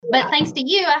But thanks to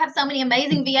you, I have so many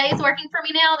amazing VAs working for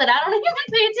me now that I don't even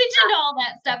pay attention to all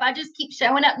that stuff. I just keep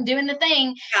showing up and doing the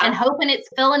thing and hoping it's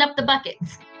filling up the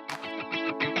buckets.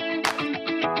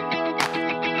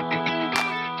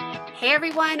 Hey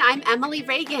everyone, I'm Emily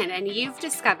Reagan, and you've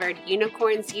discovered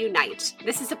Unicorns Unite.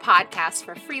 This is a podcast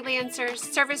for freelancers,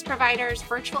 service providers,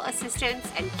 virtual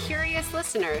assistants, and curious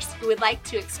listeners who would like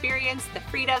to experience the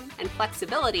freedom and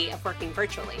flexibility of working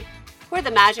virtually. We're the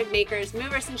magic makers,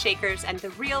 movers and shakers, and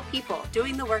the real people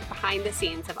doing the work behind the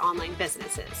scenes of online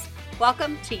businesses.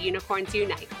 Welcome to Unicorns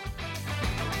Unite.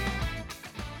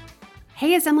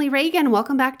 Hey, it's Emily Reagan.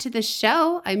 Welcome back to the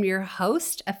show. I'm your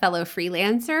host, a fellow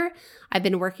freelancer. I've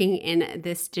been working in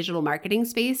this digital marketing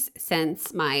space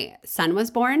since my son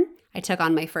was born. I took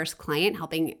on my first client,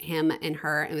 helping him and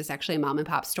her. It was actually a mom and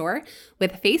pop store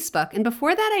with Facebook. And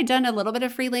before that, I'd done a little bit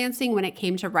of freelancing when it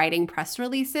came to writing press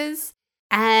releases.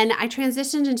 And I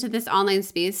transitioned into this online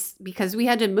space because we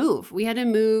had to move.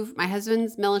 My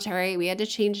husband's military. We had to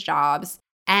change jobs.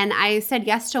 And I said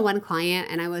yes to one client,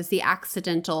 and I was the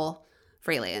accidental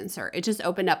freelancer. It just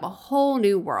opened up a whole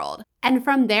new world. And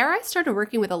from there, I started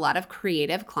working with a lot of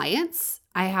creative clients.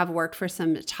 I have worked for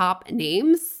some top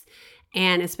names,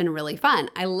 and it's been really fun.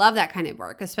 I love that kind of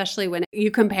work, especially when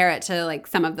you compare it to like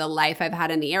some of the life I've had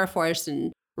in the Air Force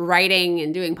and writing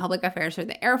and doing public affairs for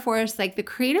the Air Force. Like the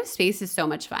creative space is so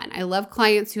much fun. I love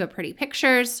clients who have pretty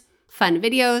pictures, fun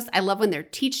videos. I love when they're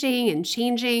teaching and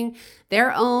changing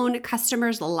their own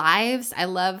customers' lives. I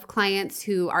love clients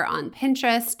who are on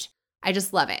Pinterest. I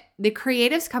just love it. The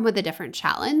creatives come with a different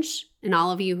challenge. And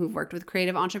all of you who've worked with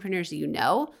creative entrepreneurs, you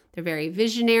know, they're very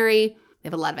visionary. They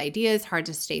have a lot of ideas, hard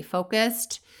to stay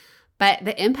focused. But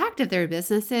the impact of their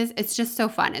businesses, it's just so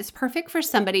fun. It's perfect for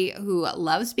somebody who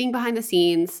loves being behind the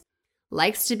scenes,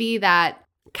 likes to be that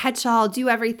catch-all, do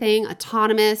everything,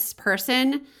 autonomous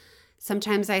person.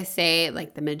 Sometimes I say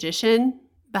like the magician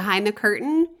behind the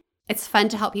curtain. It's fun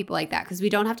to help people like that because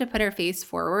we don't have to put our face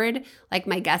forward. Like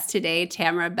my guest today,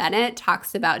 Tamara Bennett,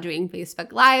 talks about doing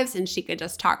Facebook Lives and she could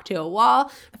just talk to a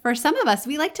wall. For some of us,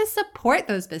 we like to support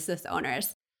those business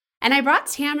owners. And I brought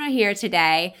Tamara here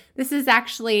today. This is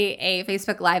actually a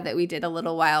Facebook Live that we did a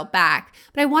little while back,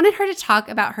 but I wanted her to talk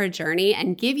about her journey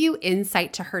and give you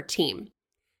insight to her team.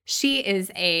 She is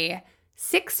a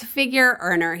six-figure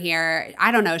earner here.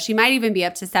 I don't know. She might even be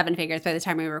up to seven figures by the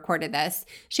time we recorded this.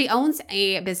 She owns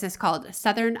a business called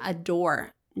Southern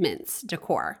Adornments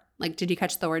Decor. Like, did you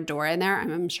catch the word door in there?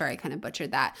 I'm sure I kind of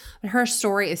butchered that. But her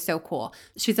story is so cool.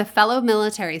 She's a fellow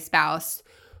military spouse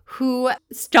who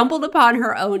stumbled upon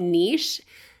her own niche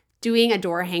doing a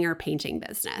door hanger painting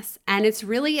business. And it's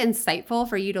really insightful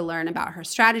for you to learn about her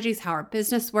strategies, how her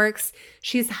business works.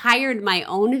 She's hired my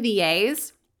own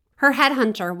VAs. Her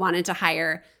headhunter wanted to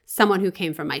hire someone who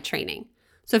came from my training.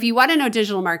 So if you want to know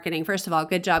digital marketing, first of all,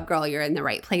 good job, girl. You're in the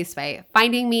right place by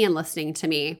finding me and listening to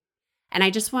me. And I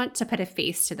just want to put a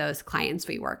face to those clients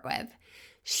we work with.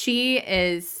 She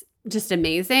is just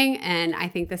amazing. And I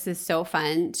think this is so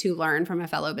fun to learn from a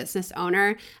fellow business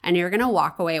owner. And you're going to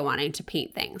walk away wanting to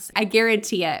paint things. I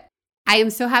guarantee it. I am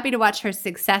so happy to watch her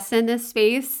success in this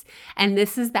space. And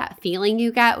this is that feeling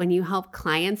you get when you help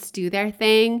clients do their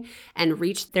thing and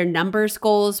reach their numbers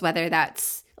goals, whether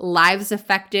that's lives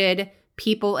affected,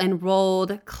 people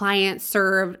enrolled, clients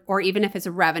served, or even if it's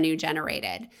revenue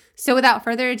generated. So without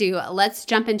further ado, let's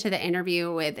jump into the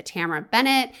interview with Tamara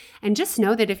Bennett. And just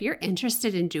know that if you're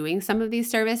interested in doing some of these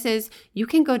services, you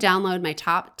can go download my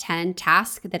top 10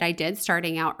 tasks that I did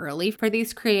starting out early for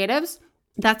these creatives.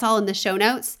 That's all in the show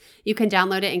notes. You can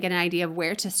download it and get an idea of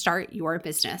where to start your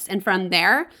business. And from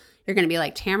there, you're going to be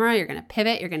like Tamara, you're going to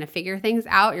pivot, you're going to figure things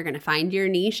out, you're going to find your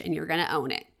niche, and you're going to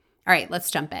own it. All right, let's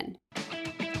jump in.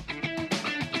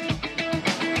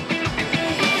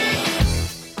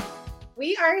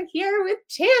 We are here with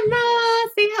Tamara.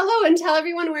 Say hello and tell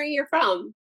everyone where you're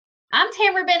from. I'm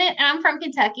Tamara Bennett, and I'm from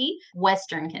Kentucky,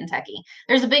 Western Kentucky.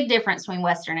 There's a big difference between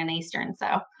Western and Eastern,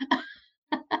 so...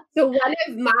 So one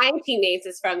of my teammates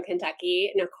is from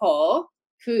Kentucky, Nicole,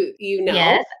 who you know.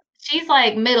 Yes, she's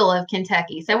like middle of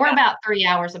Kentucky. So we're about 3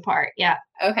 hours apart. Yeah.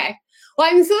 Okay. Well,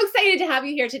 I'm so excited to have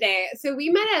you here today. So we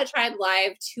met at Tribe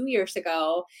Live 2 years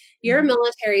ago. You're a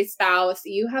military spouse.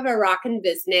 You have a rockin'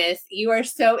 business. You are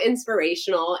so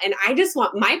inspirational. And I just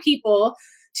want my people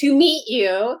to meet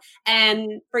you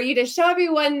and for you to show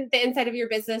everyone the inside of your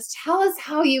business. Tell us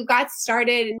how you got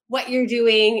started and what you're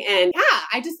doing. And yeah,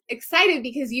 I just excited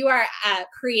because you are a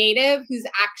creative who's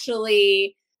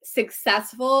actually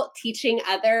successful teaching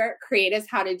other creatives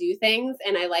how to do things.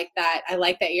 And I like that. I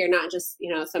like that you're not just,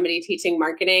 somebody teaching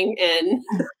marketing and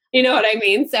you know what I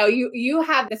mean? So you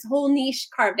have this whole niche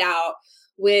carved out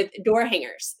with door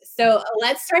hangers. So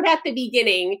let's start at the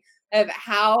beginning of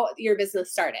how your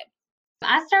business started.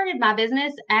 I started my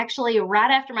business actually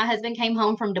right after my husband came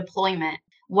home from deployment.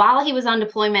 While he was on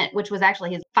deployment, which was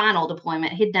actually his final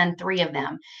deployment, he'd done 3 of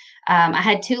them. I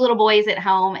had 2 little boys at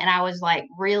home, and I was like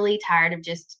really tired of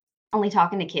just only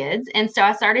talking to kids. And so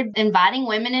I started inviting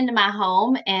women into my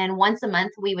home, and once a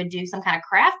month we would do some kind of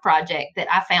craft project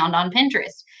that I found on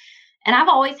Pinterest. And I've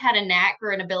always had a knack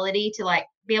or an ability to like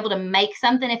be able to make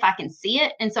something if I can see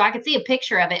it. And so I could see a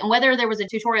picture of it. And whether there was a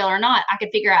tutorial or not, I could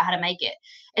figure out how to make it.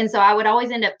 And so I would always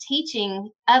end up teaching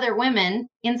other women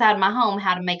inside my home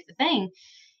how to make the thing.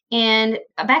 And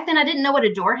back then I didn't know what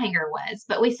a door hanger was,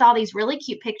 but we saw these really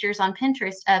cute pictures on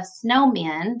Pinterest of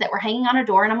snowmen that were hanging on a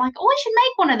door. And I'm like, oh, I should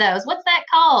make one of those. What's that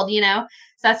called? You know?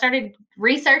 So I started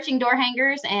researching door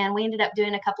hangers, and we ended up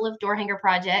doing a couple of door hanger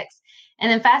projects. And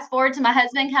then fast forward to my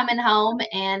husband coming home,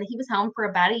 and he was home for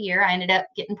about a year. I ended up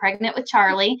getting pregnant with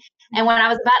Charlie. And when I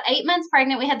was about 8 months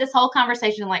pregnant, we had this whole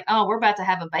conversation like, oh, we're about to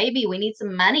have a baby. We need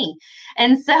some money.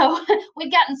 And so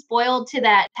we'd gotten spoiled to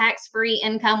that tax-free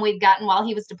income we'd gotten while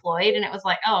he was deployed. And it was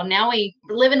like, oh, now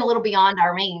we're living a little beyond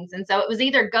our means. And so it was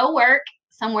either go work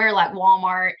somewhere like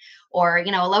Walmart or,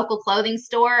 you know, a local clothing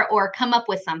store, or come up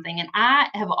with something. And I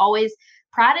have always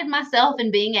prided myself in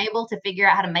being able to figure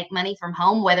out how to make money from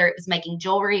home, whether it was making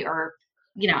jewelry or,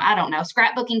 you know, I don't know,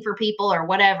 scrapbooking for people or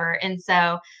whatever. And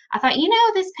so I thought, you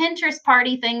know, this Pinterest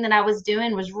party thing that I was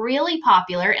doing was really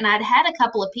popular. And I'd had a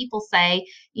couple of people say,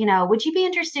 you know, would you be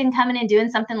interested in coming and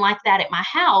doing something like that at my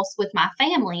house with my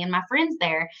family and my friends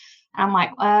there? And I'm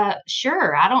like,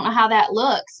 sure. I don't know how that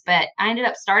looks, but I ended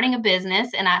up starting a business.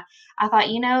 And I thought,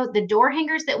 you know, the door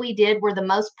hangers that we did were the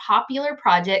most popular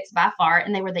projects by far,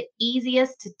 and they were the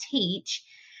easiest to teach.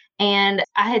 And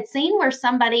I had seen where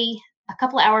somebody a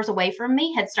couple of hours away from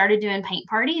me had started doing paint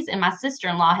parties, and my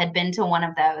sister-in-law had been to one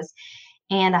of those.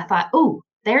 And I thought, oh,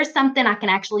 there's something I can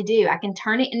actually do. I can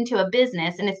turn it into a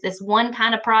business, and it's this one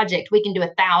kind of project we can do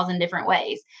 1,000 different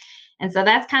ways. And so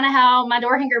that's kind of how my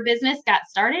door hanger business got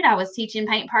started. I was teaching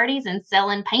paint parties and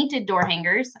selling painted door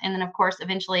hangers. And then, of course,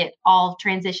 eventually it all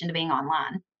transitioned to being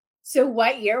online. So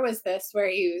what year was this where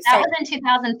you started? That was in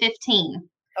 2015.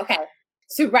 Okay.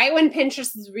 So right when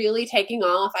Pinterest was really taking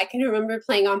off, I can remember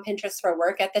playing on Pinterest for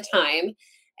work at the time.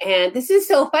 And this is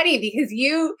so funny because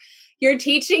you're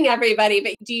teaching everybody,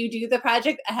 but do you do the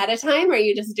project ahead of time, or are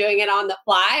you just doing it on the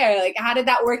fly? Or like, how did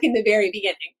that work in the very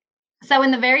beginning? So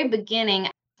in the very beginning,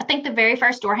 I think the very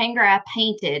first door hanger I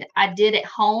painted, I did at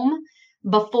home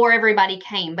before everybody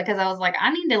came, because I was like,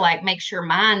 I need to like make sure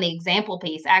mine, the example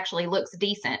piece, actually looks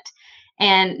decent.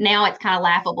 And now it's kind of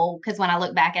laughable because when I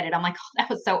look back at it, I'm like, oh, that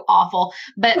was so awful.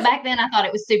 But back then I thought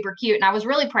it was super cute and I was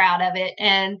really proud of it.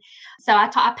 And so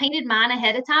I painted mine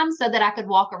ahead of time so that I could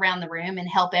walk around the room and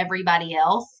help everybody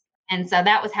else. And so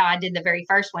that was how I did the very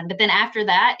first one. But then after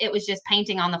that, it was just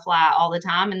painting on the fly all the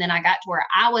time. And then I got to where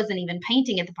I wasn't even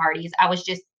painting at the parties. I was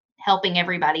just helping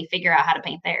everybody figure out how to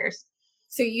paint theirs.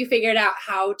 So you figured out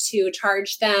how to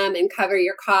charge them and cover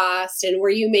your cost. And were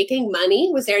you making money?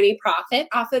 Was there any profit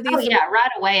off of these? Oh, yeah.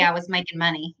 Right away, I was making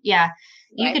money. Yeah.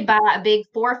 You could buy a big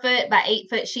 4-foot by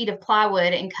 8-foot sheet of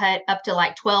plywood and cut up to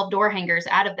like 12 door hangers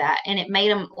out of that. And it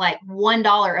made them like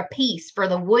 $1 a piece for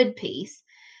the wood piece.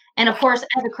 And of course,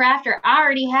 as a crafter, I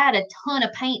already had a ton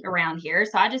of paint around here.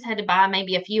 So I just had to buy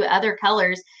maybe a few other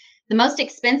colors. The most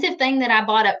expensive thing that I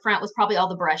bought up front was probably all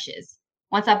the brushes.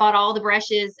 Once I bought all the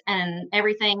brushes and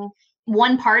everything,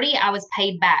 one party, I was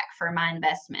paid back for my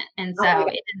investment. And so it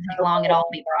didn't take long at all to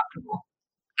be profitable.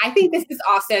 I think this is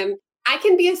awesome. I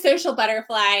can be a social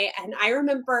butterfly. And I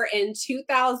remember in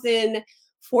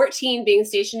 2014 being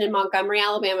stationed in Montgomery,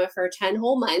 Alabama for 10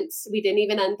 whole months. We didn't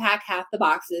even unpack half the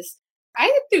boxes.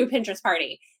 I threw a Pinterest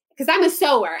party because I'm a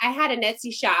sewer. I had an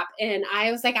Etsy shop and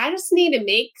I was like, I just need to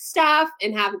make stuff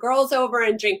and have girls over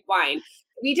and drink wine.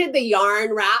 We did the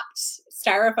yarn wrapped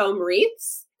styrofoam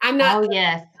wreaths. I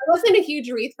wasn't a huge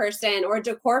wreath person or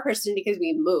decor person because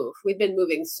we've been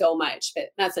moving so much, but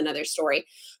that's another story.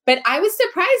 But I was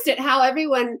surprised at how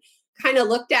everyone kind of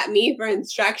looked at me for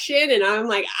instruction. And I'm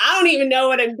like, I don't even know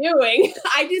what I'm doing.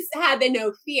 I just had the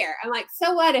no fear. I'm like,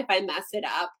 so what if I mess it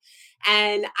up?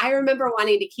 And I remember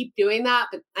wanting to keep doing that,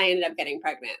 but I ended up getting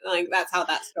pregnant. Like, that's how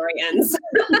that story ends.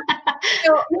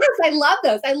 So yes, I love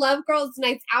those. I love girls'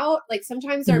 nights out. Like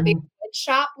sometimes our big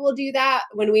shop will do that.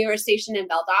 When we were stationed in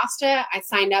Valdosta, I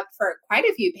signed up for quite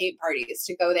a few paint parties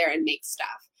to go there and make stuff.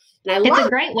 And it's a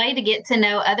great way to get to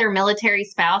know other military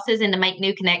spouses and to make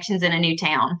new connections in a new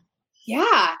town.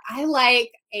 Yeah, I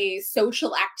like a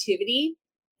social activity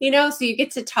so you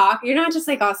get to talk. You're not just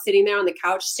like all sitting there on the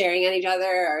couch staring at each other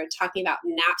or talking about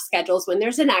nap schedules. When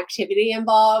there's an activity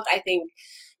involved, I think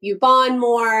you bond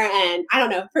more. And I don't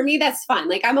know, for me, that's fun.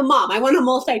 Like I'm a mom. I want to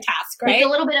multitask, right? It's a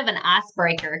little bit of an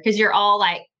icebreaker because you're all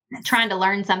like trying to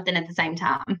learn something at the same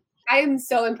time. I am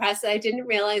so impressed. I didn't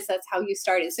realize that's how you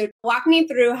started. So walk me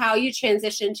through how you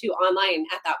transitioned to online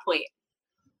at that point.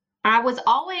 I was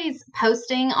always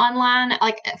posting online,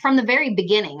 like from the very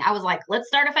beginning. I was like, let's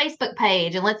start a Facebook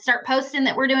page and let's start posting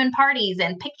that we're doing parties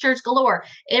and pictures galore.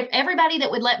 If everybody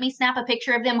that would let me snap a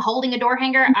picture of them holding a door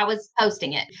hanger, I was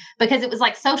posting it because it was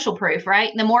like social proof,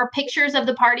 right? The more pictures of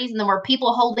the parties and the more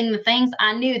people holding the things,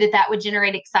 I knew that that would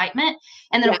generate excitement.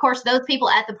 And then, of course, those people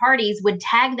at the parties would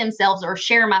tag themselves or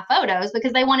share my photos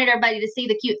because they wanted everybody to see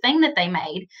the cute thing that they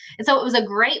made. And so it was a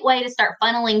great way to start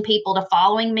funneling people to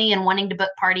following me and wanting to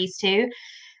book parties too.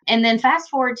 And then fast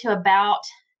forward to about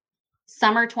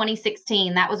summer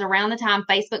 2016, that was around the time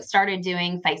Facebook started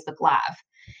doing Facebook Live.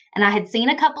 And I had seen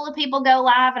a couple of people go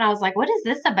live and I was like, what is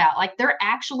this about? Like they're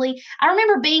actually, I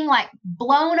remember being like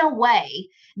blown away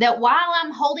that while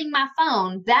I'm holding my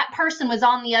phone, that person was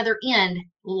on the other end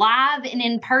live and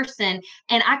in person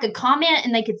and I could comment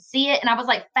and they could see it. And I was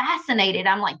like fascinated.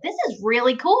 I'm like, this is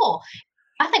really cool.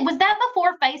 I think, was that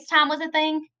before FaceTime was a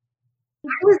thing?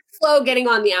 I was slow getting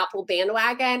on the Apple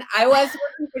bandwagon. I was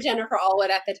working for Jennifer Allwood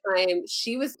at the time.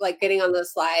 She was like getting on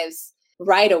those lives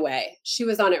right away. She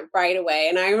was on it right away.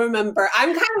 And I remember,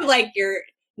 I'm kind of like your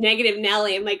negative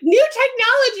Nelly. I'm like, new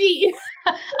technology.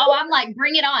 Oh, I'm like,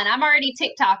 bring it on. I'm already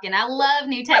TikToking. I love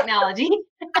new technology.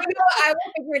 I know I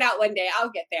will figure it out one day. I'll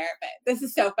get there. But this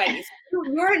is so funny. So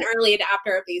you're an early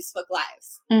adapter of Facebook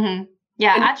Lives. Mm-hmm.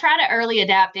 Yeah, I try to early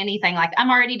adapt anything. Like I'm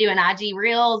already doing IG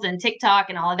Reels and TikTok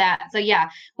and all of that. So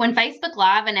yeah, when Facebook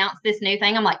Live announced this new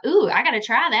thing, I'm like, ooh, I got to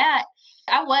try that.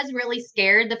 I was really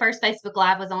scared. The first Facebook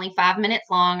Live was only 5 minutes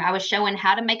long. I was showing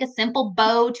how to make a simple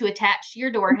bow to attach to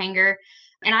your door hanger.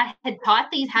 And I had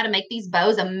taught how to make these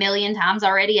bows a million times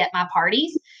already at my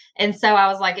parties. And so I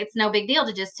was like, it's no big deal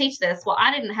to just teach this. Well,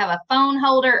 I didn't have a phone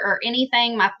holder or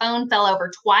anything. My phone fell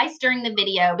over twice during the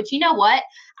video. But you know what?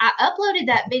 I uploaded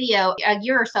that video a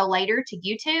year or so later to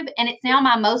YouTube, and it's now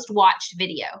my most watched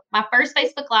video. My first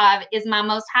Facebook Live is my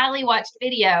most highly watched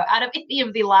video out of any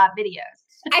of the live videos.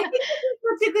 I think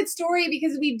that's a good story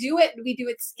because we do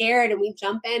it scared and we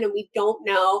jump in and we don't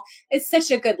know. It's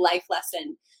such a good life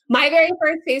lesson. My very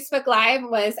first Facebook Live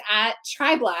was at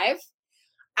Tribe Live.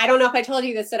 I don't know if I told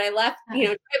you this, that I left,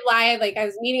 Tribe Live, like I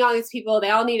was meeting all these people. They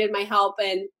all needed my help.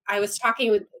 And I was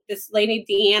talking with this lady,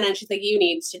 Deanna, and she's like, you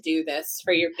need to do this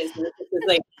for your business. This is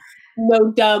like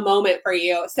no duh moment for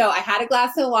you. So I had a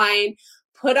glass of wine,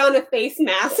 put on a face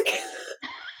mask.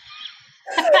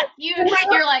 You're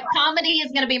like, comedy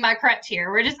is going to be my crutch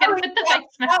here. We're just going to put the face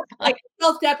mask on. Like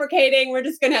self-deprecating. We're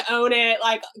just going to own it.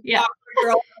 Like,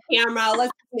 girl on camera.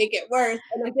 Let's make it worse.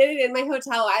 And I did it in my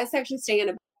hotel. I was actually staying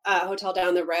in a hotel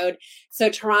down the road. So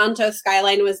Toronto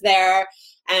Skyline was there.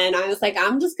 And I was like,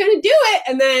 I'm just going to do it.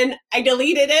 And then I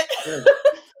deleted it.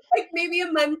 Like maybe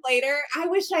a month later. I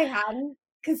wish I hadn't,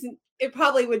 because it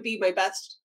probably would be my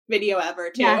best video ever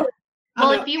too. Yeah.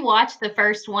 Well, if you watch the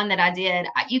first one that I did,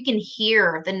 you can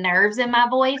hear the nerves in my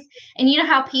voice. And you know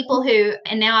how people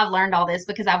and now I've learned all this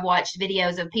because I've watched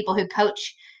videos of people who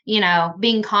coach,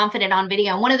 being confident on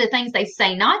video. And one of the things they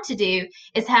say not to do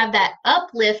is have that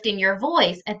uplift in your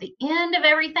voice at the end of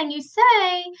everything you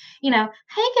say, hey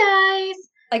guys,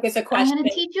 like it's a question. I'm going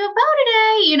to teach you a bow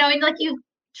today, and like you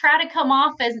try to come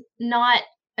off as not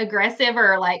aggressive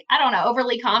or like, I don't know,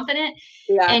 overly confident.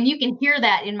 Yeah. And you can hear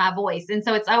that in my voice. And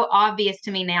so it's so obvious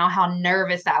to me now how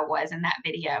nervous I was in that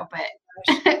video, but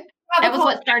that was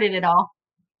what started it all.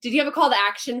 Did you have a call to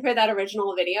action for that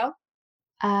original video?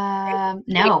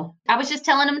 No, I was just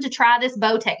telling them to try this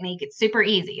bow technique. It's super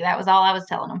easy. That was all I was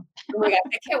telling them. Oh my God,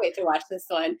 I can't wait to watch this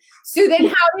one. So then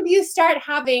how did you start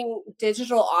having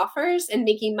digital offers and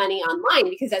making money online?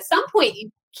 Because at some point you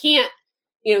can't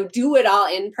do it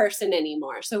all in person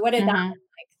anymore. So what did that look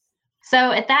like?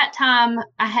 So at that time,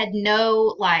 I had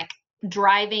no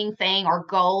driving thing or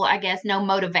goal, I guess, no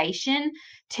motivation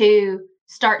to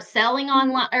start selling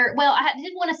online. I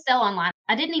didn't want to sell online.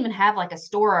 I didn't even have a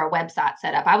store or a website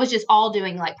set up. I was just all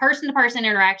doing person-to-person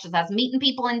interactions. I was meeting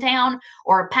people in town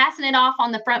or passing it off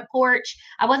on the front porch.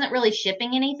 I wasn't really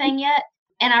shipping anything yet.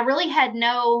 And I really had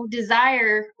no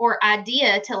desire or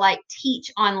idea to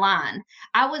teach online.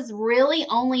 I was really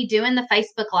only doing the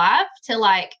Facebook Live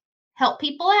to help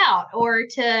people out or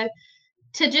to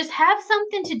just have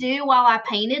something to do while I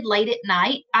painted late at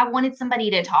night. I wanted somebody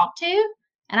to talk to,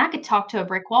 and I could talk to a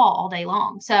brick wall all day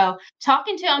long. So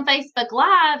talking to on Facebook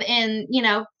Live and,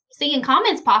 seeing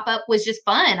comments pop up was just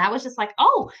fun. I was just like,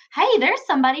 oh, hey, there's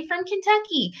somebody from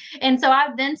Kentucky. And so I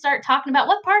then start talking about,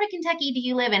 what part of Kentucky do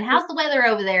you live in? How's the weather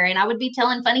over there? And I would be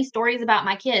telling funny stories about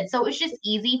my kids. So it was just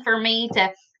easy for me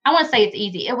to, I want to say it's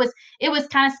easy. It was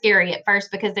kind of scary at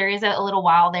first because there is a little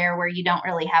while there where you don't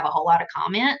really have a whole lot of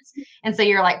comments. And so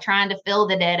you're like trying to fill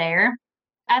the dead air.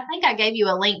 I think I gave you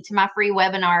a link to my free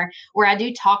webinar where I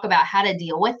do talk about how to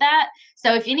deal with that.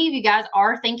 So if any of you guys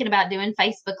are thinking about doing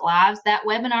Facebook Lives, that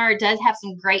webinar does have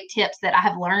some great tips that I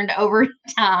have learned over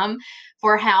time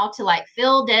for how to like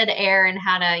fill dead air and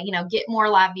how to, get more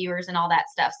live viewers and all that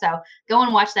stuff. So go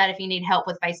and watch that if you need help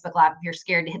with Facebook Live, if you're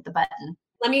scared to hit the button.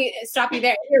 Let me stop you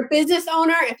there. If you're a business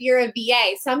owner, if you're a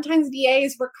VA, sometimes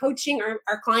VAs, we're coaching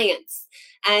our clients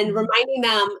and reminding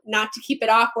them not to keep it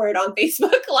awkward on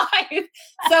Facebook Live.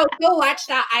 So go watch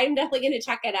that. I'm definitely going to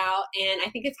check it out. And I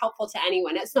think it's helpful to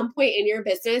anyone. At some point in your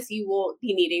business, you will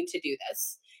be needing to do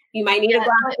this. You might need a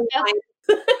glass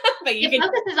but it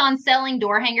focuses on selling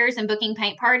door hangers and booking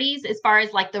paint parties as far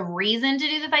as like the reason to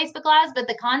do the Facebook Lives. But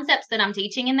the concepts that I'm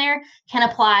teaching in there can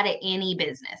apply to any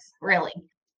business, really.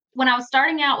 When I was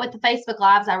starting out with the Facebook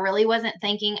Lives, I really wasn't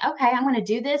thinking, okay, I'm going to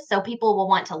do this so people will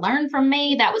want to learn from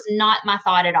me. That was not my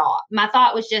thought at all. My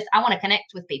thought was just, I want to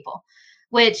connect with people,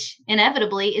 which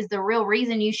inevitably is the real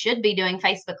reason you should be doing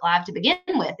Facebook Live to begin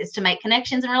with, is to make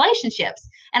connections and relationships.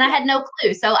 And I had no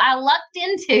clue. So I lucked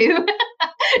into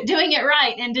doing it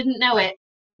right and didn't know it.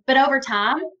 But over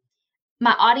time,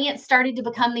 my audience started to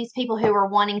become these people who were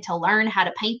wanting to learn how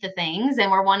to paint the things and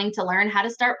were wanting to learn how to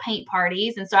start paint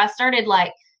parties. And so I started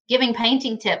like giving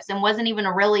painting tips and wasn't even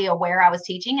really aware I was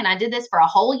teaching. And I did this for a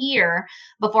whole year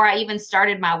before I even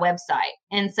started my website.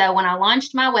 And so when I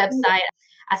launched my website,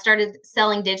 I started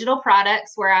selling digital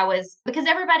products because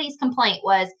everybody's complaint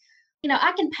was,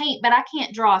 I can paint, but I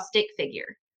can't draw a stick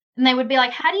figure. And they would be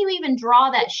like, how do you even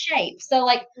draw that shape? So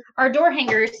like our door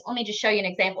hangers, let me just show you an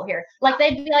example here. Like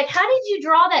they'd be like, how did you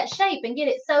draw that shape and get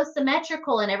it so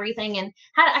symmetrical and everything? And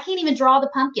I can't even draw the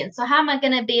pumpkin. So how am I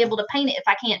going to be able to paint it if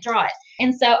I can't draw it?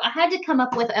 And so I had to come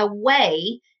up with a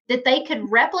way that they could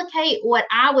replicate what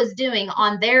I was doing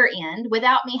on their end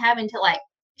without me having to like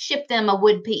ship them a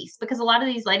wood piece, because a lot of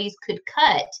these ladies could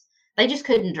cut, they just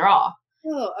couldn't draw.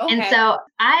 Oh, okay. And so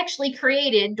I actually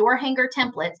created door hanger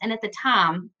templates. And at the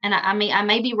time, and I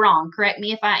may be wrong, correct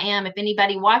me if I am, if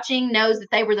anybody watching knows that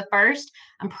they were the first,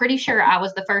 I'm pretty sure I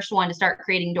was the first one to start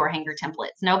creating door hanger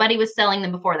templates. Nobody was selling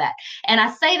them before that. And I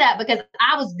say that because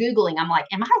I was Googling. I'm like,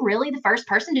 am I really the first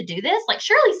person to do this? Like,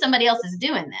 surely somebody else is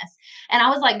doing this. And I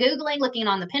was like Googling, looking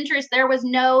on the Pinterest. There was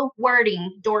no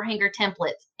wording door hanger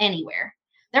templates anywhere.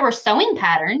 There were sewing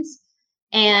patterns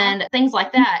and things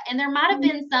like that. And there might have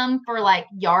been some for like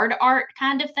yard art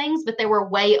kind of things, but they were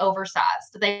way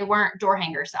oversized. They weren't door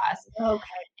hanger size. Okay.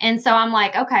 And so I'm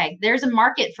like, okay, there's a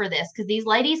market for this, because these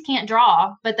ladies can't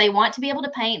draw, but they want to be able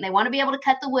to paint. And they want to be able to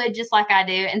cut the wood just like I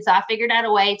do. And so I figured out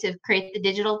a way to create the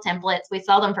digital templates. We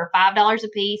sell them for $5 a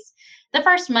piece. The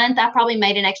first month I probably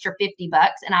made an extra $50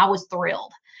 and I was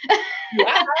thrilled.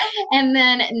 Yeah. And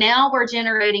then now we're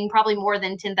generating probably more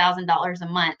than $10,000 a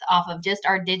month off of just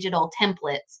our digital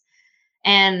templates.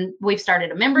 And we've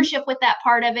started a membership with that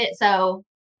part of it. So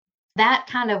that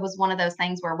kind of was one of those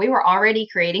things where we were already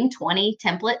creating 20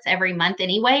 templates every month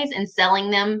anyways and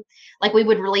selling them. Like we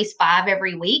would release 5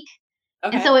 every week.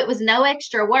 Okay. And so it was no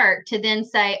extra work to then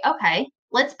say, okay,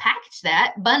 let's package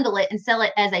that, bundle it, and sell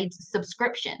it as a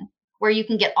subscription where you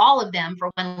can get all of them for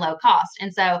one low cost.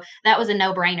 And so that was a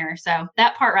no-brainer. So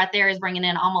that part right there is bringing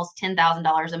in almost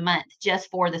 $10,000 a month just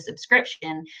for the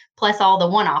subscription, plus all the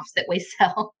one-offs that we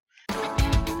sell.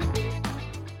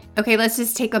 Okay, let's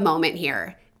just take a moment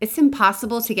here. It's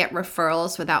impossible to get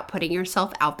referrals without putting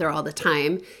yourself out there all the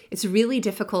time. It's really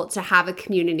difficult to have a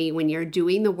community when you're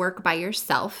doing the work by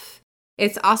yourself.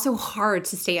 It's also hard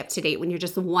to stay up to date when you're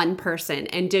just one person,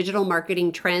 and digital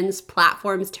marketing trends,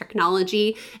 platforms,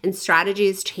 technology, and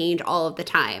strategies change all of the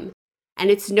time.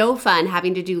 And it's no fun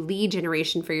having to do lead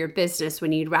generation for your business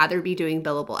when you'd rather be doing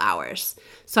billable hours.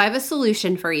 So I have a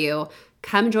solution for you.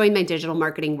 Come join my digital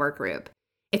marketing work group.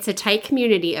 It's a tight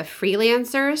community of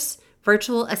freelancers,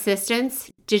 virtual assistants,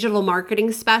 digital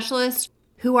marketing specialists,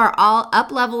 who are all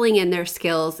up-leveling in their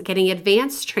skills, getting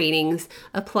advanced trainings,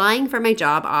 applying for my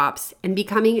job ops, and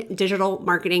becoming digital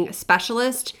marketing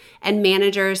specialists and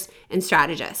managers and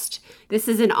strategists. This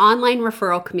is an online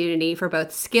referral community for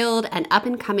both skilled and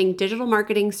up-and-coming digital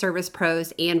marketing service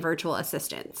pros and virtual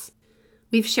assistants.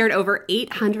 We've shared over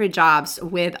 800 jobs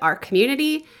with our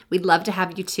community. We'd love to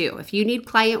have you too. If you need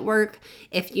client work,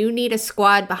 if you need a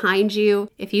squad behind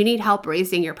you, if you need help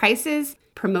raising your prices,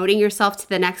 promoting yourself to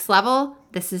the next level,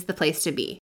 this is the place to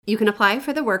be. You can apply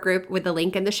for the work group with the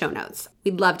link in the show notes.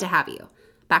 We'd love to have you.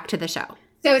 Back to the show.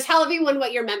 So tell everyone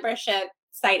what your membership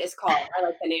site is called. I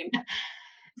like the name.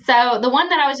 So the one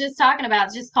that I was just talking about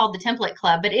is just called the Template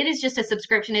Club, but it is just a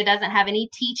subscription. It doesn't have any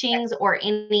teachings or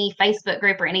any Facebook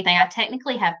group or anything. I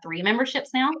technically have 3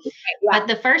 memberships now, but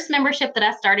the first membership that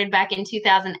I started back in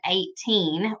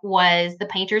 2018 was the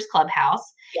Painters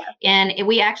Clubhouse. And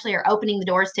we actually are opening the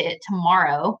doors to it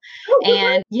tomorrow.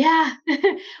 And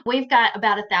we've got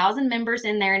about 1,000 members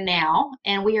in there now,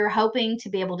 and we are hoping to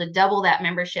be able to double that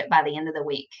membership by the end of the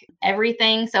week.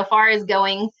 Everything so far is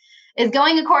going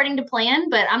according to plan,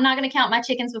 but I'm not going to count my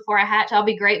chickens before I hatch. I'll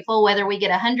be grateful whether we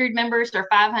get 100 members or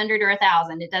 500 or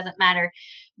 1,000. It doesn't matter.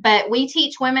 But we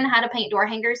teach women how to paint door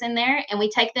hangers in there, and we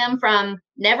take them from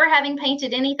never having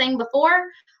painted anything before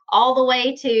all the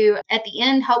way to, at the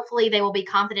end, hopefully they will be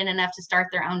confident enough to start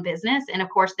their own business. And of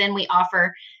course, then we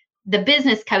offer the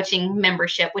business coaching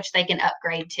membership, which they can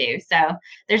upgrade to. So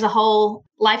there's a whole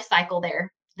life cycle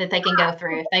there that they can go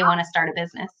through if they want to start a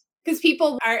business. Because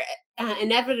people are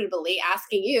inevitably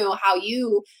asking you how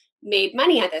you made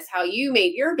money at this, how you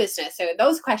made your business. So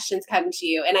those questions come to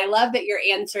you. And I love that you're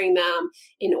answering them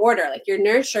in order, like you're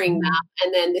nurturing them.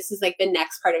 And then this is like the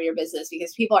next part of your business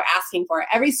because people are asking for it.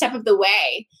 Every step of the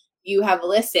way, you have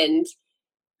listened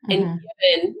and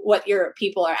given what your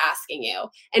people are asking you.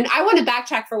 And I want to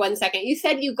backtrack for 1 second. You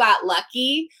said you got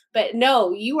lucky, but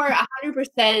no, you are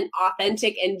 100%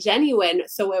 authentic and genuine.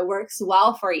 So it works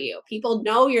well for you. People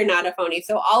know you're not a phony.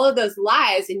 So all of those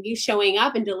lies and you showing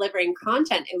up and delivering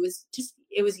content, it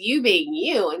was you being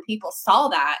you, and people saw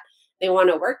that. They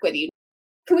want to work with you.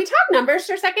 Can we talk numbers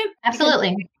for a second?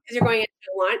 Absolutely. Because you're going into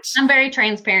launch. I'm very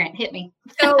transparent. Hit me.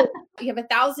 So you have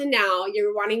 1,000 now.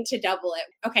 You're wanting to double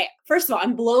it. Okay. First of all,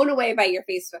 I'm blown away by your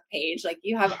Facebook page. Like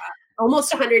you have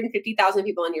almost 150,000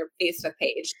 people on your Facebook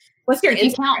page. What's your If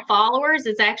you count followers,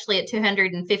 it's actually at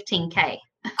 215K.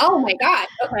 Oh my God.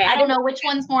 Okay. I don't know which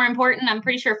one's more important. I'm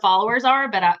pretty sure followers are,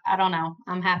 but I don't know.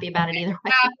 I'm happy about it either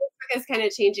way. Facebook is kind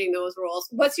of changing those rules.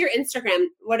 What's your Instagram?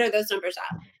 What are those numbers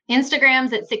at?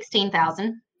 Instagram's at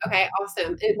 16,000. Okay,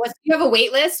 awesome. Do you have a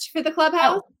wait list for the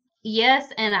Clubhouse? Oh, yes,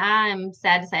 and I'm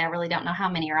sad to say I really don't know how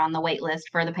many are on the wait list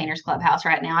for the Painters Clubhouse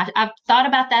right now. I've thought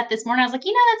about that this morning. I was like,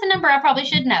 that's a number I probably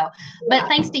should know. But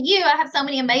thanks to you, I have so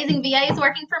many amazing VAs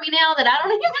working for me now that I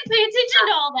don't even pay attention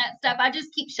to all that stuff. I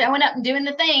just keep showing up and doing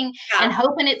the thing and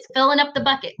hoping it's filling up the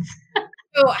buckets.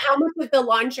 So how much of the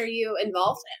launch are you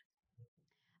involved in?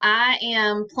 I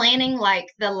am planning like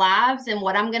the lives and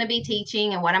what I'm going to be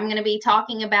teaching and what I'm going to be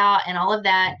talking about and all of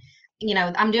that.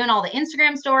 I'm doing all the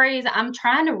Instagram stories. I'm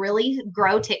trying to really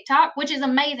grow TikTok, which is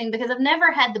amazing because I've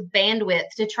never had the bandwidth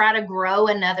to try to grow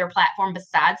another platform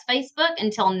besides Facebook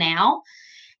until now.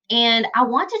 And I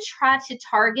want to try to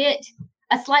target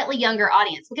a slightly younger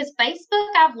audience because Facebook,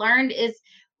 I've learned, is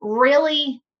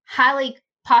really highly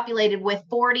populated with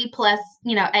 40 plus,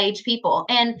 age people.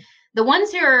 And the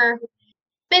ones who are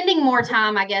spending more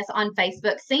time, I guess, on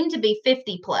Facebook seem to be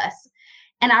 50 plus.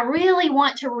 And I really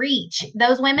want to reach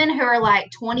those women who are like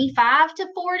 25 to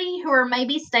 40, who are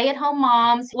maybe stay-at-home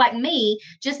moms like me,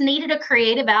 just needed a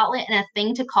creative outlet and a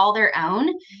thing to call their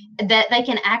own that they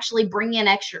can actually bring in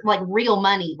extra, like real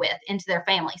money with into their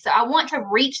family. So I want to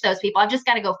reach those people. I've just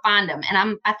got to go find them.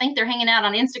 And I think they're hanging out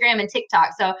on Instagram and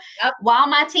TikTok. So while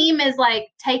my team is like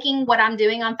taking what I'm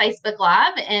doing on Facebook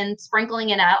Live and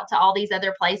sprinkling it out to all these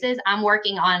other places, I'm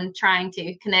working on trying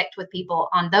to connect with people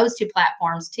on those 2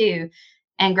 platforms too,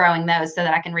 and growing those so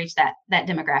that I can reach that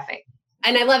demographic.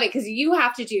 And I love it because you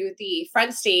have to do the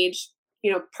front stage,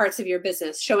 parts of your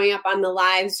business, showing up on the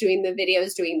lives, doing the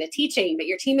videos, doing the teaching, but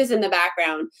your team is in the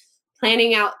background,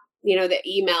 planning out, the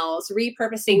emails,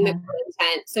 repurposing the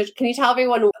content. So can you tell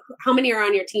everyone how many are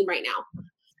on your team right now?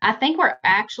 I think we're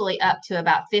actually up to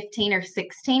about 15 or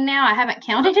 16 now. I haven't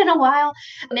counted in a while.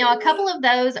 Now, a couple of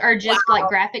those are just like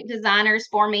graphic designers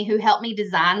for me who help me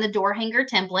design the door hanger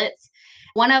templates.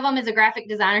 One of them is a graphic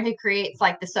designer who creates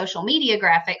like the social media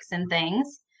graphics and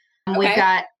things. We've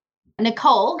got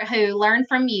Nicole, who learned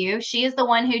from you. She is the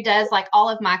one who does like all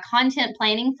of my content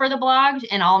planning for the blog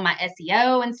and all of my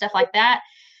SEO and stuff like that.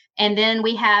 And then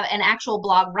we have an actual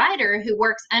blog writer who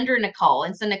works under Nicole.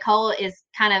 And so Nicole is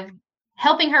kind of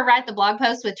helping her write the blog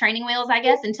post with training wheels, I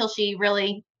guess, until she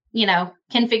really,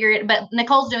 can figure it. But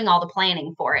Nicole's doing all the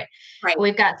planning for it. Right.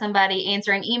 We've got somebody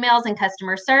answering emails and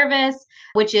customer service,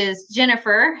 which is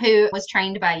Jennifer, who was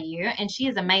trained by you. And she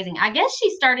is amazing. I guess she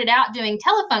started out doing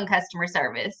telephone customer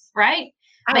service, right?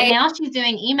 But now she's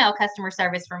doing email customer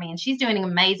service for me, and she's doing an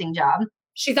amazing job.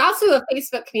 She's also a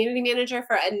Facebook community manager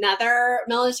for another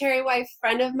military wife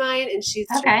friend of mine, and she's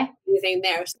Okay. amazing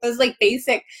there. So those like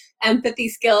basic empathy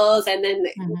skills, and then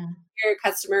Mhm. your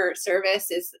customer service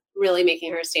is really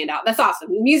making her stand out. That's awesome.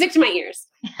 Music to my ears.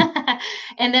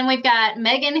 And then we've got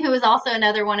Megan, who is also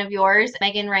another one of yours,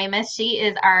 Megan Ramus. She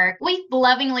is we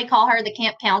lovingly call her the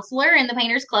camp counselor in the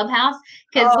Painters Clubhouse,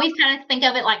 because we kind of think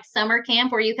of it like summer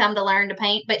camp where you come to learn to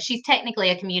paint, but she's technically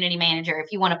a community manager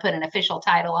if you want to put an official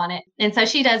title on it. And so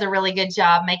she does a really good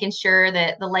job making sure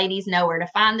that the ladies know where to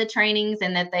find the trainings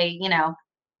and that they,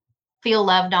 feel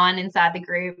loved on inside the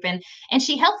group. And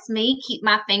she helps me keep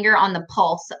my finger on the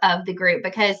pulse of the group,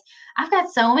 because I've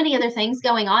got so many other things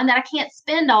going on that I can't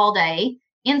spend all day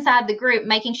inside the group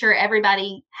making sure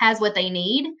everybody has what they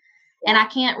need. And I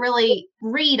can't really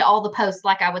read all the posts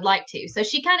like I would like to. So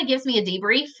she kind of gives me a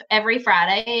debrief every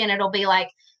Friday, and it'll be like,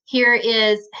 here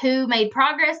is who made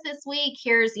progress this week.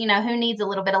 Here's, who needs a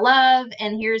little bit of love.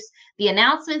 And here's the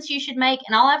announcements you should make.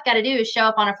 And all I've got to do is show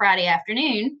up on a Friday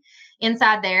afternoon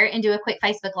inside there and do a quick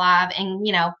Facebook Live and,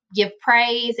 give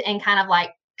praise and kind of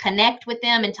like connect with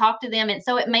them and talk to them. And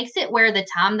so it makes it where the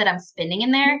time that I'm spending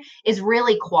in there is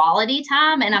really quality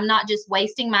time. And I'm not just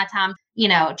wasting my time,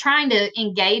 trying to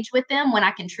engage with them when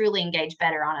I can truly engage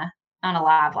better on a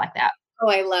live like that. Oh,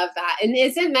 I love that. And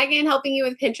isn't Megan helping you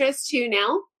with Pinterest too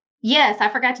now? Yes, I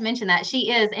forgot to mention that.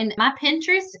 She is. And my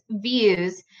Pinterest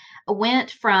views went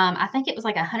from, I think it was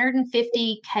like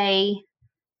 150K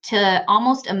to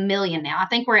almost 1 million now. I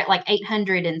think we're at like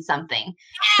 800 and something.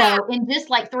 So in just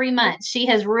like 3 months, she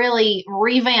has really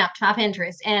revamped my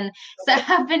Pinterest. And so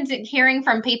I've been hearing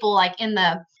from people like in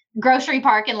the grocery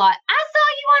parking lot, I saw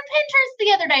you on Pinterest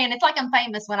the other day. And it's like I'm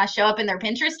famous when I show up in their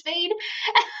Pinterest feed.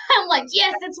 I'm like,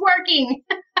 yes, it's working.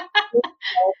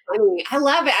 I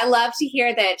love it. I love to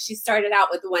hear that she started out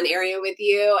with one area with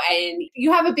you, and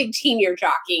you have a big team you're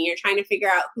jockeying. You're trying to figure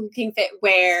out who can fit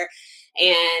where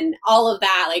and all of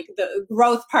that, like the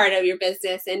growth part of your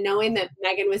business. And knowing that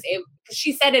Megan was able,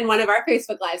 she said in one of our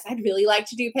Facebook Lives, I'd really like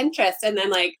to do Pinterest. And then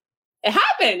like it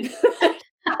happened.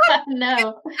 No.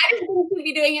 I didn't think she'd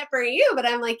be doing it for you, but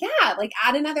I'm like, yeah, like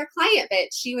add another client.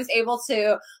 But she was able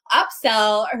to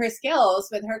upsell her skills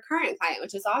with her current client,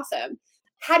 which is awesome.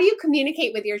 How do you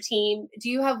communicate with your team? Do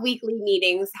you have weekly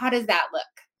meetings? How does that look?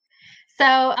 So,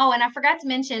 and I forgot to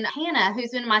mention Hannah, who's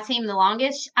been in my team the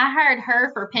longest. I hired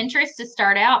her for Pinterest to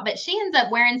start out, but she ends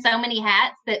up wearing so many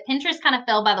hats that Pinterest kind of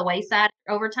fell by the wayside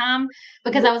over time,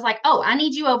 because I was like, oh, I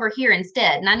need you over here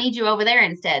instead, and I need you over there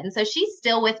instead. And so she's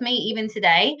still with me even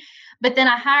today. But then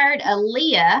I hired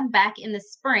Aaliyah back in the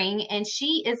spring, and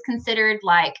she is considered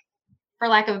like, for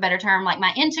lack of a better term, like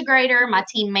my integrator, my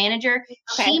team manager.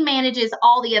 Okay. She manages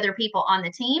all the other people on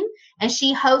the team, and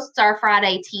she hosts our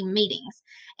Friday team meetings.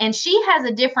 And she has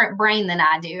a different brain than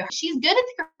I do. She's good at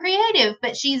the creative,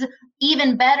 but she's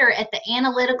even better at the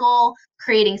analytical,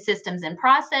 creating systems and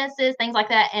processes, things like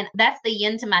that. And that's the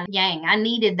yin to my yang. I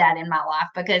needed that in my life,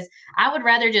 because I would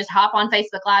rather just hop on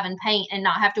Facebook Live and paint and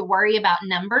not have to worry about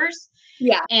numbers.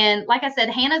 Yeah. And like I said,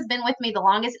 Hannah's been with me the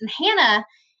longest, and Hannah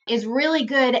is really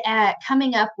good at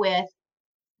coming up with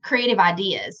creative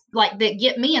ideas like that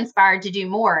get me inspired to do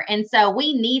more. And so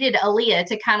we needed Aaliyah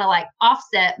to kind of like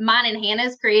offset mine and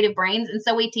Hannah's creative brains. And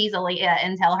so we tease Aaliyah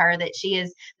and tell her that she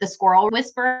is the squirrel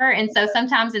whisperer. And so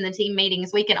sometimes in the team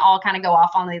meetings, we can all kind of go off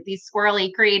on these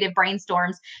squirrely creative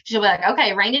brainstorms. She'll be like,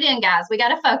 okay, rein it in, guys. We got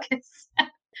to focus.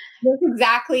 That's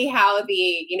exactly how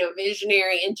the,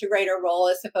 visionary integrator role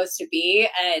is supposed to be.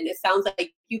 And it sounds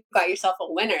like you got yourself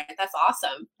a winner. That's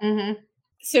awesome. Mm-hmm.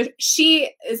 So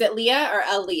is it Leah or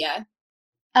Aaliyah?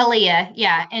 Aaliyah,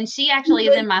 yeah. And she actually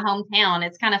is in my hometown.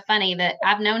 It's kind of funny that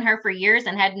I've known her for years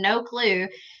and had no clue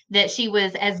that she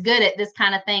was as good at this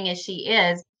kind of thing as she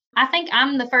is. I think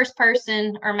I'm the first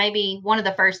person, or maybe one of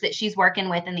the first, that she's working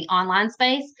with in the online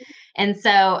space. And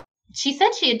so she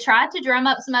said she had tried to drum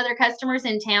up some other customers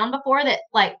in town before that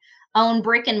like own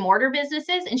brick and mortar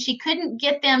businesses, and she couldn't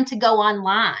get them to go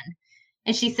online.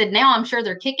 And she said, now I'm sure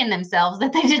they're kicking themselves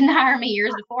that they didn't hire me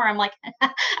years before. I'm like,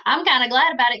 I'm kind of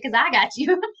glad about it, because I got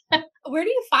you. Where do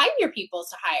you find your people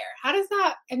to hire? How does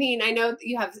that, I know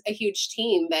you have a huge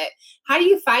team, but how do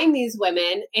you find these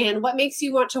women, and what makes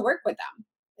you want to work with them?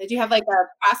 Did you have like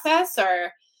a process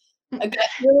or a gut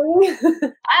feeling?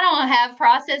 I don't have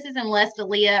processes unless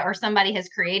Aaliyah or somebody has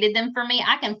created them for me.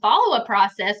 I can follow a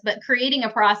process, but creating a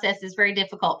process is very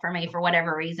difficult for me for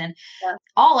whatever reason. Yeah.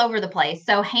 All over the place.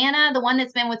 So Hannah, the one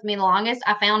that's been with me the longest,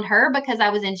 I found her because I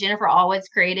was in Jennifer Allwood's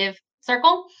creative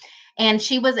circle. And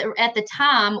she was at the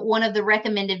time one of the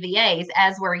recommended VAs,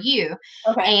 as were you.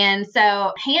 Okay. And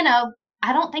so Hannah,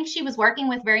 I don't think she was working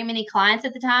with very many clients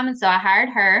at the time. And so I hired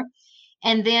her.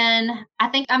 And then I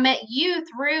think I met you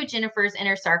through Jennifer's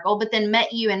Inner Circle, but then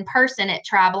met you in person at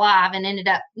Tribe Live and ended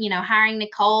up, hiring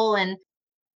Nicole. And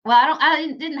well,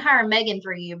 I didn't hire Megan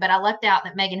through you, but I left out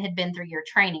that Megan had been through your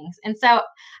trainings. And so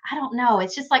I don't know.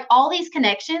 It's just like all these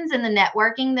connections and the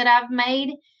networking that I've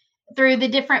made through the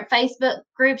different Facebook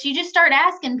groups. You just start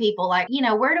asking people like,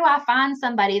 where do I find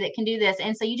somebody that can do this?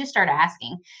 And so you just start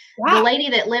asking. Wow. The lady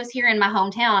that lives here in my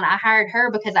hometown, I hired her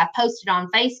because I posted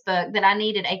on Facebook that I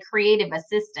needed a creative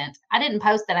assistant. I didn't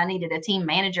post that I needed a team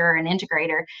manager or an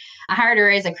integrator. I hired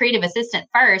her as a creative assistant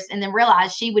first and then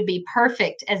realized she would be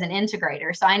perfect as an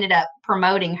integrator. So I ended up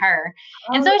promoting her.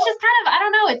 And so it's just kind of, I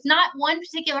don't know, it's not one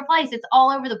particular place. It's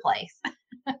all over the place.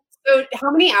 So how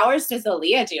many hours does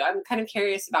Aaliyah do? I'm kind of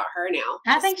curious about her now.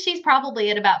 I think she's probably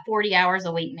at about 40 hours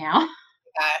a week now.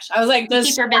 Gosh, I was like,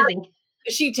 keep her busy.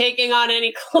 Is she taking on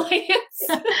any clients?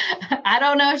 I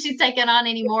don't know if she's taking on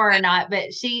any more or not,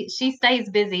 but she stays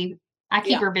busy. I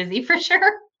keep her busy for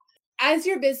sure. As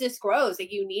your business grows,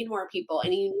 like you need more people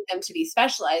and you need them to be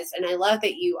specialized. And I love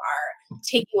that you are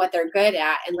taking what they're good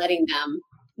at and letting them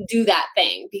do that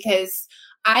thing, because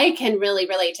I can really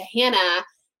relate to Hannah,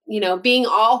 being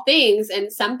all things,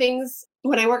 and some things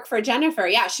when I work for Jennifer,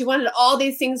 she wanted all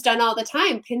these things done all the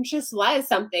time. Pinterest was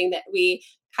something that we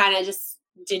kind of just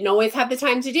didn't always have the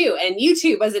time to do. And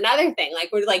YouTube was another thing. Like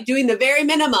we're like doing the very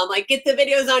minimum, like get the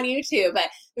videos on YouTube, but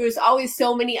there was always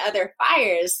so many other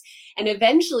fires. And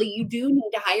eventually you do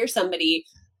need to hire somebody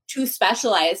to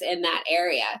specialize in that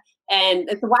area. And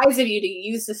it's wise of you to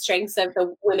use the strengths of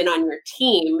the women on your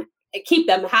team and keep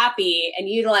them happy and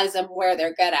utilize them where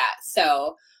they're good at.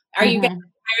 So are you guys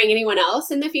hiring anyone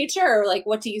else in the future, or like,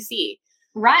 what do you see?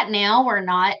 Right now,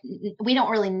 we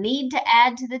don't really need to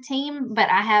add to the team, but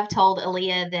I have told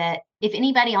Aaliyah that if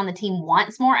anybody on the team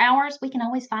wants more hours, we can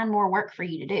always find more work for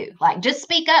you to do. Like, just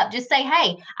speak up, just say,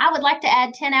 hey, I would like to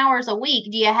add 10 hours a week.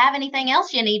 Do you have anything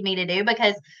else you need me to do?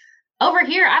 Because over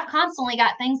here, I've constantly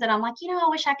got things that I'm like, I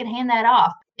wish I could hand that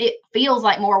off. It feels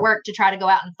like more work to try to go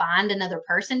out and find another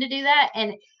person to do that.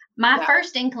 And my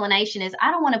first inclination is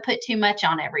I don't want to put too much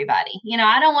on everybody.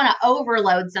 I don't want to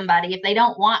overload somebody if they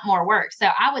don't want more work. So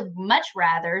I would much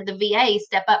rather the VA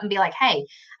step up and be like, hey,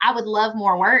 I would love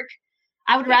more work.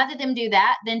 I would rather them do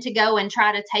that than to go and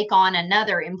try to take on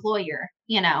another employer.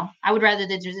 I would rather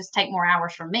they just take more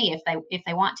hours from me if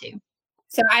they want to.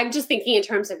 So I'm just thinking in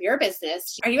terms of your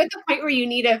business, are you at the point where you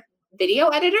need a video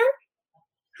editor?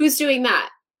 Who's doing that?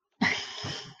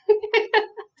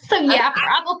 So yeah,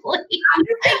 probably.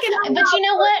 But you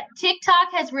know what?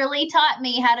 TikTok has really taught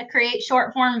me how to create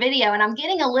short form video, and I'm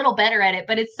getting a little better at it,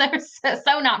 but it's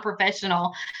so not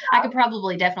professional. I could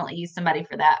probably definitely use somebody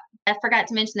for that. I forgot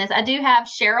to mention this. I do have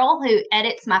Cheryl who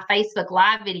edits my Facebook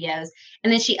Live videos,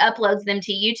 and then she uploads them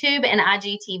to YouTube and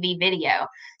IGTV video.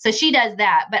 So she does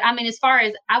that. But I mean, as far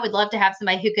as I would love to have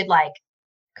somebody who could like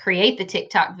create the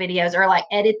TikTok videos or like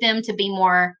edit them to be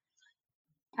more,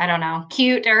 I don't know,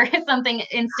 cute or something,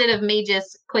 instead of me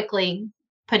just quickly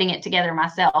putting it together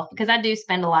myself, because I do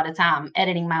spend a lot of time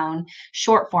editing my own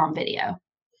short form video.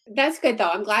 That's good though.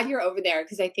 I'm glad you're over there,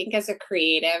 because I think as a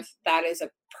creative, that is a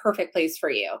perfect place for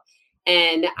you.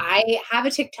 And I have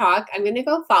a TikTok. I'm going to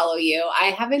go follow you. I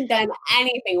haven't done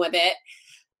anything with it,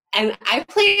 and I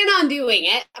plan on doing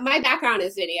it. My background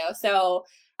is video. So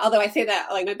although I say that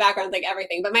like my background's like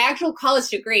everything, but my actual college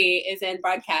degree is in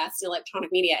broadcast and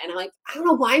electronic media. And I'm like, I don't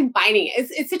know why I'm finding it.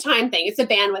 It's a time thing. It's a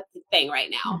bandwidth thing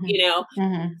right now,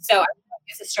 So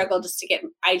it's a struggle just to get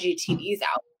IGTVs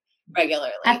out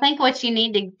regularly. I think what you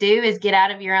need to do is get out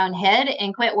of your own head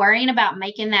and quit worrying about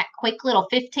making that quick little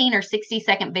 15 or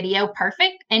 60-second video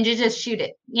perfect, and just shoot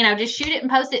it. Just shoot it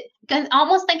and post it.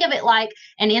 Almost think of it like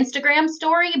an Instagram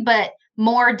story, but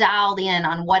more dialed in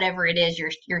on whatever it is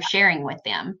you're sharing with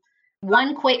them.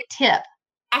 One quick tip.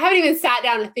 I haven't even sat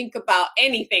down to think about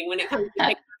anything when it comes to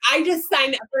like, I just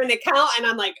signed up for an account and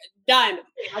I'm like, done.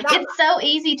 It's so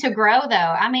easy to grow though.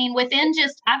 I mean,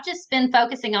 I've just been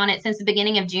focusing on it since the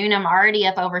beginning of June. I'm already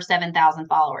up over 7,000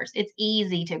 followers. It's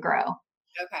easy to grow.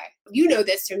 Okay. You know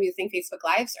this from using Facebook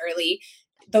Lives early.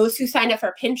 Those who signed up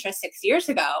for Pinterest 6 years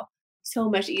ago, so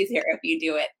much easier if you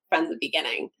do it from the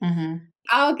beginning. Mm-hmm.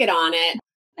 I'll get on it.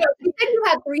 So you said you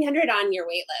had 300 on your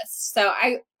wait list. So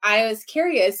I was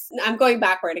curious. I'm going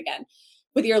backward again.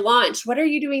 With your launch, what are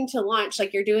you doing to launch?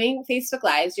 Like you're doing Facebook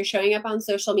Lives, you're showing up on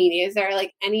social media. Is there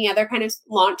like any other kind of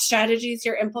launch strategies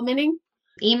you're implementing?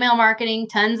 Email marketing,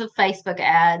 tons of Facebook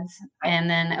ads. And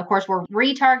then of course we're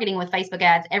retargeting with Facebook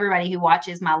ads everybody who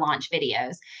watches my launch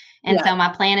videos. And so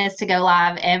my plan is to go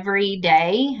live every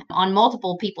day on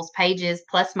multiple people's pages,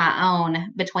 plus my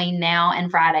own, between now and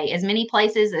Friday. As many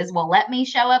places as will let me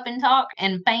show up and talk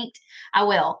and paint, I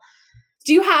will.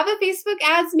 Do you have a Facebook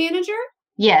ads manager?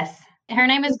 Yes. Her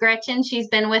name is Gretchen. She's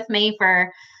been with me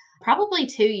for probably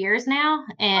 2 years now.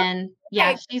 And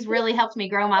yeah, she's really helped me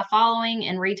grow my following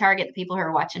and retarget the people who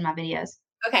are watching my videos.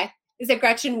 Okay. Is it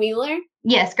Gretchen Wheeler?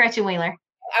 Yes, Gretchen Wheeler.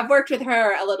 I've worked with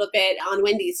her a little bit on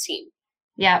Wendy's team.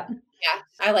 Yep. Yeah,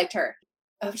 I liked her.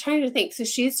 I'm trying to think. So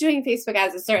she's doing Facebook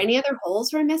ads. Is there any other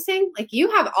holes we're missing? Like you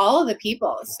have all the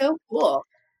people. It's so cool.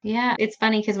 Yeah, it's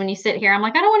funny because when you sit here, I'm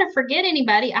like, I don't want to forget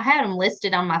anybody. I had them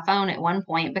listed on my phone at one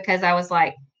point because I was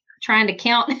like trying to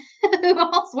count who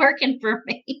else working for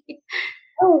me.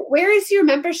 Oh, where is your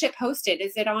membership hosted?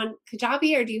 Is it on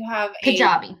Kajabi or do you have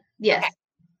Kajabi? Yes. Okay.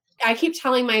 I keep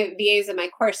telling my VAs in my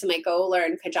course, I'm like, go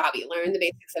learn Kajabi, learn the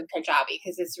basics of Kajabi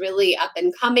because it's really up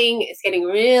and coming. It's getting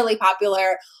really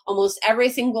popular. Almost every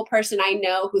single person I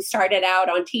know who started out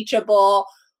on Teachable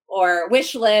or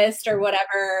Wishlist or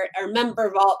whatever, or Member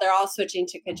Vault, they're all switching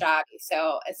to Kajabi.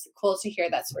 So it's cool to hear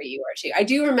that's where you are too. I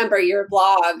do remember your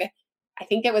blog. I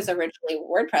think it was originally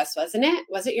WordPress, wasn't it?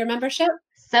 Was it your membership?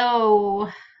 So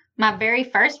my very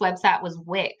first website was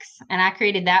Wix, and I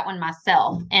created that one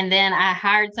myself. And then I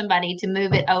hired somebody to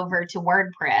move it over to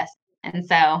WordPress. And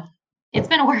so it's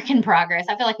been a work in progress.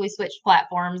 I feel like we switched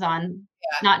platforms on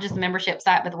not just the membership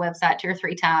site, but the website 2 or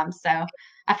 3 times. So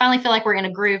I finally feel like we're in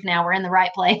a groove now. We're in the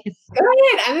right place.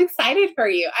 Good. I'm excited for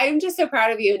you. I'm just so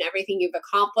proud of you and everything you've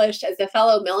accomplished as a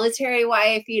fellow military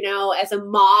wife, as a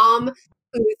mom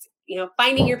who's,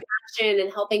 finding your passion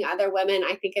and helping other women.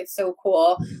 I think it's so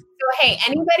cool. So, hey,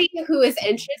 anybody who is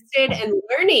interested in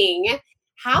learning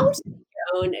how to make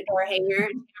your own door hanger,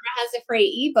 Tamara has a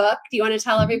free ebook. Do you want to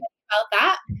tell everybody about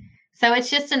that? So it's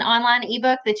just an online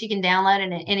ebook that you can download.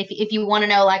 And if you want to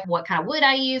know like what kind of wood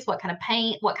I use, what kind of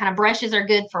paint, what kind of brushes are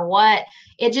good for what,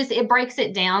 it breaks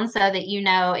it down so that you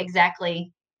know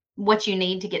exactly what you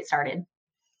need to get started.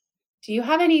 Do you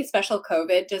have any special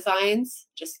COVID designs?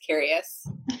 Just curious.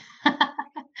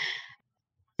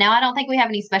 Now, I don't think we have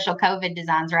any special COVID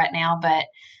designs right now, but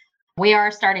we are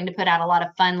starting to put out a lot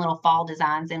of fun little fall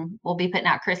designs, and we'll be putting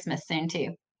out Christmas soon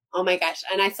too. Oh my gosh.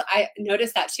 And I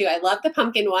noticed that too. I love the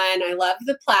pumpkin one. I love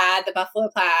the plaid, the buffalo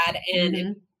plaid.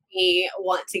 And we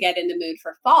want to get in the mood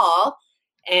for fall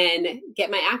and get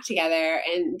my act together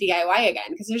and DIY again.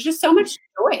 Because there's just so much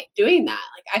joy doing that.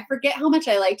 Like I forget how much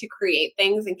I like to create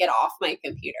things and get off my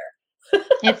computer.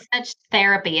 It's such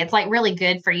therapy. It's like really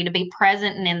good for you to be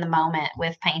present and in the moment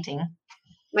with painting.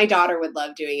 My daughter would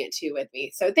love doing it too with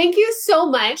me. So thank you so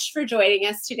much for joining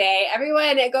us today.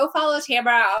 Everyone, go follow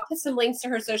Tamara. I'll put some links to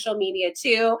her social media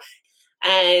too.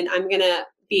 And I'm going to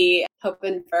be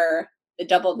hoping for the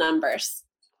double numbers.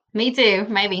 Me too,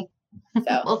 maybe.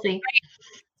 So we'll see.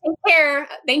 Take care.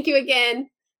 Thank you again.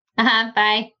 Bye.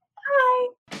 Bye.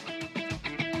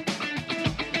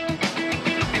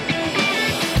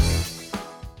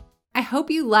 I hope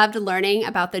you loved learning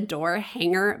about the door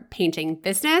hanger painting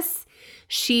business.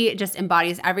 She just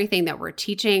embodies everything that we're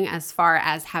teaching as far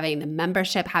as having the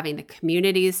membership, having the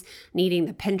communities, needing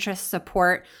the Pinterest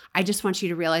support. I just want you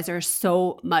to realize there's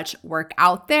so much work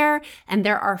out there and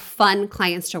there are fun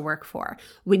clients to work for.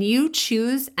 When you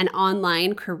choose an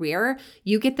online career,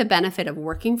 you get the benefit of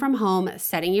working from home,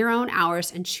 setting your own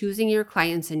hours, and choosing your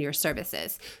clients and your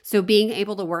services. So being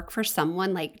able to work for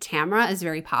someone like Tamara is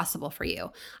very possible for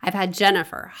you. I've had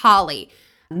Jennifer, Holly,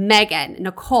 Megan,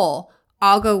 Nicole,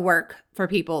 all go work for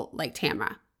people like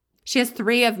Tamara. She has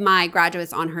 3 of my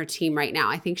graduates on her team right now.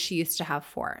 I think she used to have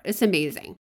 4. It's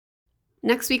amazing.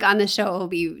 Next week on the show will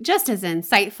be just as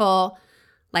insightful.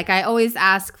 Like I always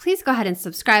ask, please go ahead and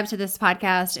subscribe to this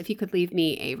podcast. If you could leave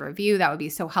me a review, that would be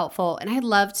so helpful. And I'd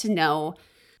love to know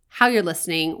how you're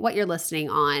listening, what you're listening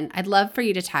on. I'd love for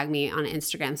you to tag me on an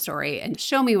Instagram story and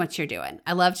show me what you're doing.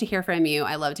 I love to hear from you.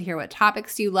 I love to hear what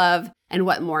topics you love and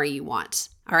what more you want.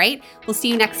 All right, we'll see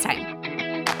you next time.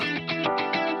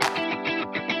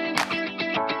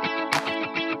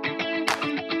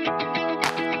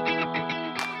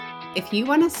 If you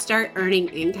want to start earning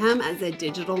income as a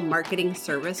digital marketing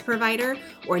service provider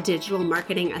or digital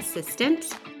marketing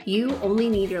assistant, you only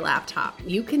need your laptop.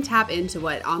 You can tap into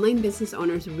what online business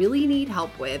owners really need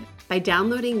help with by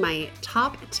downloading my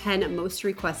top 10 most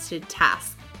requested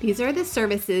tasks. These are the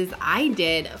services I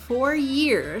did for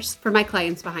years for my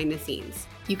clients behind the scenes.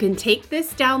 You can take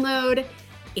this download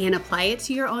and apply it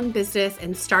to your own business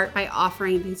and start by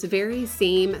offering these very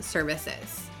same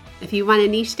services. If you want to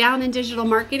niche down in digital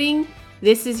marketing,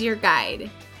 this is your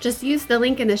guide. Just use the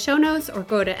link in the show notes or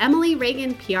go to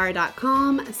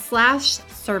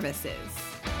emilyreaganpr.com/services.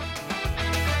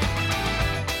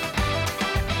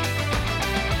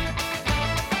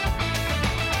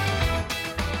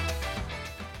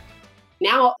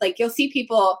 Now, you'll see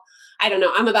people, I don't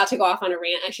know. I'm about to go off on a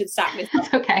rant. I should stop myself.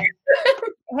 That's okay.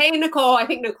 Hey, Nicole. I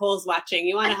think Nicole's watching.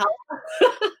 You want to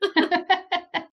help?